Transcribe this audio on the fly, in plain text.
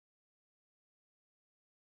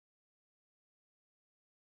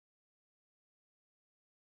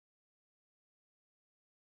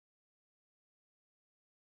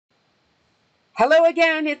Hello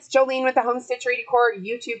again, it's Jolene with the Home Stitchery Decor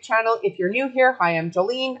YouTube channel. If you're new here, hi, I'm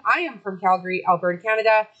Jolene. I am from Calgary, Alberta,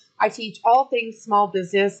 Canada. I teach all things small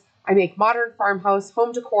business. I make modern farmhouse,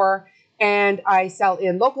 home decor, and I sell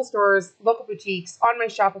in local stores, local boutiques, on my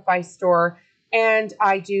Shopify store, and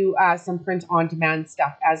I do some print on demand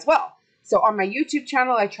stuff as well. So on my YouTube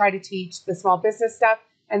channel, I try to teach the small business stuff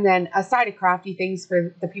and then a side of crafty things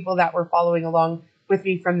for the people that were following along with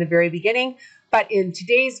me from the very beginning. But in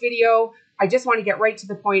today's video, I just want to get right to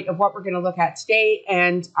the point of what we're going to look at today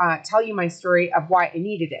and tell you my story of why I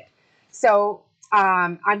needed it. So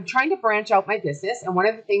I'm trying to branch out my business, and one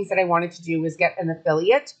of the things that I wanted to do was get an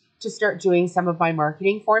affiliate to start doing some of my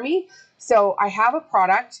marketing for me. So I have a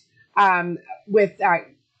product with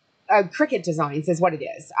Cricut Designs is what it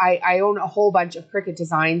is. I own a whole bunch of Cricut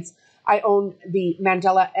Designs. I own the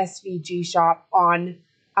Mandela SVG shop on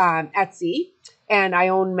Etsy. And I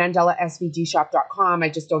own MandelaSVGshop.com. I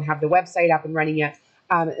just don't have the website up and running yet.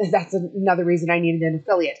 That's another reason I needed an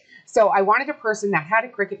affiliate. So I wanted a person that had a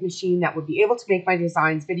Cricut machine that would be able to make my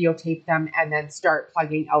designs, videotape them, and then start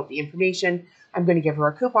plugging out the information. I'm going to give her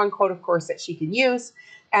a coupon code, of course, that she can use.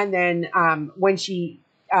 And then when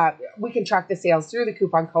we can track the sales through the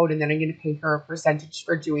coupon code, and then I'm going to pay her a percentage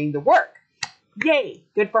for doing the work. Yay,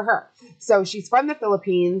 good for her. So she's from the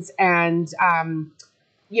Philippines, and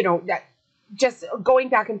just going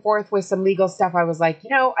back and forth with some legal stuff, I was like,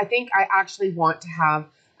 I think I actually want to have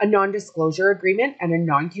a non-disclosure agreement and a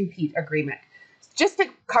non-compete agreement just to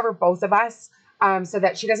cover both of us, so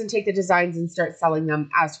that she doesn't take the designs and start selling them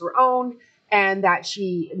as her own, and that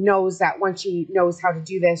she knows that once she knows how to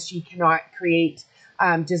do this, she cannot create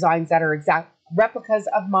designs that are exact replicas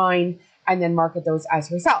of mine and then market those as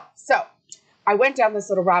herself. So I went down this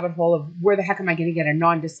little rabbit hole of where the heck am I going to get a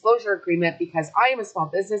non-disclosure agreement, because I am a small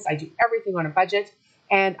business. I do everything on a budget,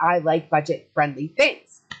 and I like budget-friendly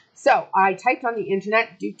things. So I typed on the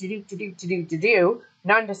internet,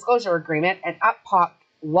 non-disclosure agreement, and up popped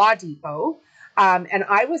Law Depot. And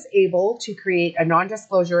I was able to create a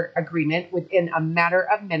non-disclosure agreement within a matter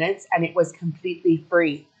of minutes, and it was completely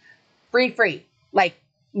free. Free. Like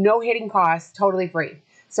no hidden costs, totally free.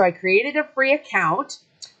 So I created a free account.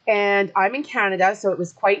 And I'm in Canada, so it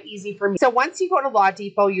was quite easy for me. So once you go to Law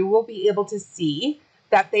Depot, you will be able to see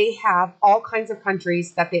that they have all kinds of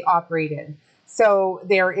countries that they operate in. So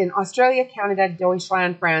they're in Australia, Canada,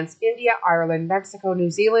 Deutschland, France, India, Ireland, Mexico, New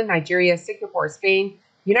Zealand, Nigeria, Singapore, Spain,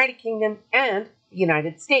 United Kingdom, and the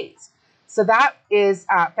United States. So that is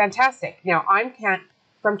fantastic. Now, I'm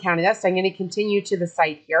from Canada, so I'm going to continue to the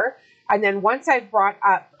site here. And then once I've brought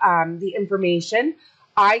up the information,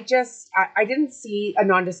 I didn't see a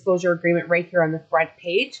non-disclosure agreement right here on the front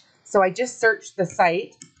page. So I just searched the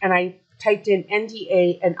site and I typed in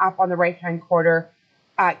NDA, and up on the right-hand corner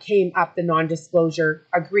came up the non-disclosure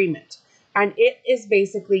agreement. And it is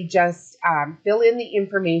basically just fill in the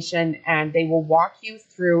information and they will walk you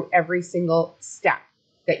through every single step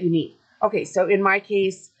that you need. Okay, so in my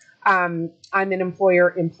case, I'm an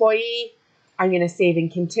employer-employee. I'm going to save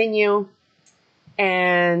and continue.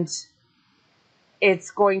 And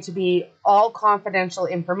it's going to be all confidential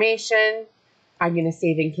information. I'm going to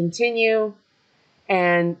save and continue.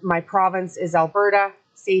 And my province is Alberta,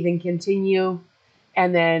 save and continue.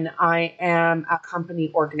 And then I am a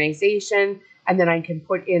company organization. And then I can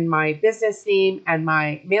put in my business name and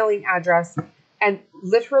my mailing address. And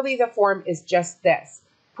literally the form is just this.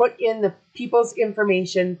 Put in the people's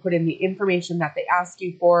information, put in the information that they ask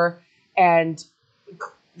you for. And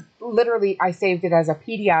literally I saved it as a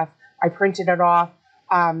PDF. I printed it off.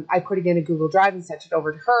 I put it in a Google Drive and sent it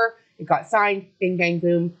over to her. It got signed. Bing, bang,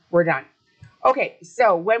 boom. We're done. Okay,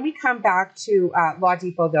 so when we come back to Law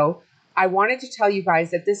Depot, though, I wanted to tell you guys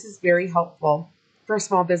that this is very helpful for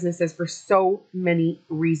small businesses for so many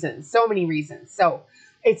reasons. So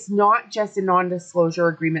it's not just a non-disclosure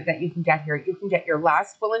agreement that you can get here. You can get your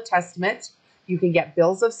last will and testament. You can get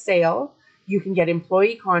bills of sale. You can get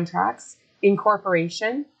employee contracts,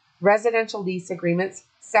 incorporation, residential lease agreements,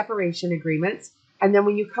 separation agreements. And then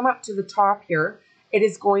when you come up to the top here, it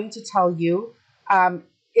is going to tell you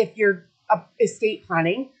if you're estate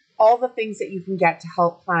planning, all the things that you can get to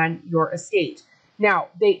help plan your estate. Now,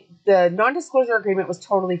 the non-disclosure agreement was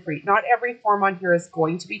totally free. Not every form on here is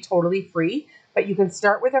going to be totally free, but you can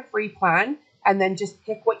start with a free plan and then just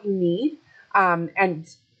pick what you need and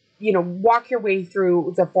walk your way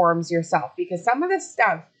through the forms yourself. Because some of this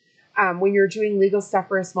stuff, when you're doing legal stuff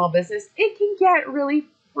for a small business, it can get really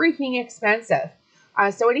freaking expensive.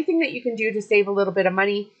 So anything that you can do to save a little bit of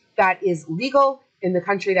money that is legal in the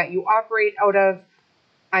country that you operate out of,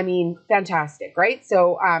 I mean, fantastic, right?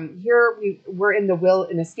 So here we're in the will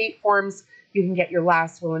and estate forms. You can get your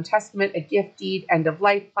last will and testament, a gift deed, end of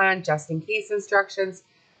life plan, just in case instructions,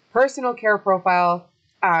 personal care profile,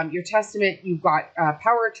 your testament. You've got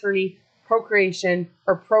power attorney, procuration,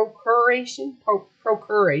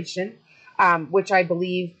 which I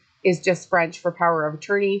believe is just French for power of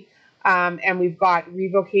attorney. And we've got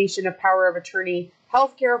revocation of power of attorney,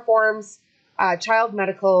 healthcare forms, child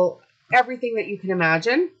medical, everything that you can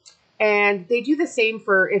imagine. And they do the same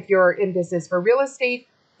for if you're in business for real estate,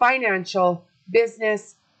 financial,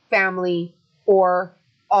 business, family, or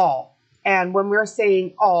all. And when we're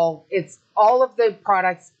saying all, it's all of the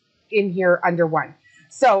products in here under one.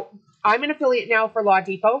 So I'm an affiliate now for Law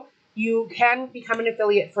Depot. You can become an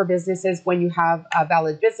affiliate for businesses when you have a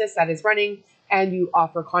valid business that is running and you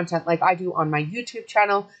offer content like I do on my YouTube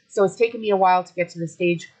channel. So it's taken me a while to get to the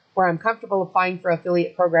stage where I'm comfortable applying for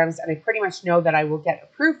affiliate programs, and I pretty much know that I will get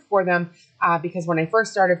approved for them because when I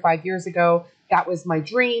first started 5 years ago, that was my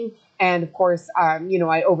dream. And of course, you know,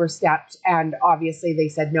 I overstepped, and obviously they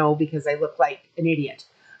said no because I look like an idiot.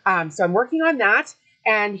 So I'm working on that.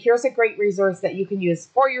 And here's a great resource that you can use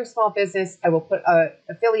for your small business. I will put an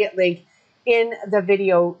affiliate link in the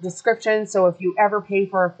video description. So if you ever pay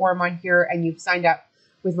for a form on here and you've signed up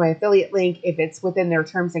with my affiliate link, if it's within their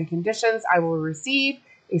terms and conditions, I will receive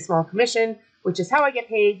a small commission, which is how I get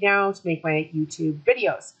paid now to make my YouTube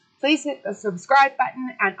videos. Please hit the subscribe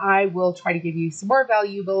button and I will try to give you some more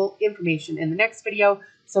valuable information in the next video.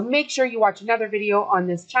 So make sure you watch another video on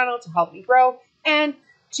this channel to help me grow and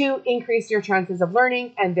to increase your chances of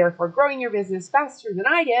learning and therefore growing your business faster than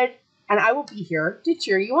I did. And I will be here to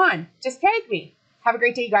cheer you on. Just tag me. Have a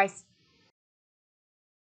great day, you guys.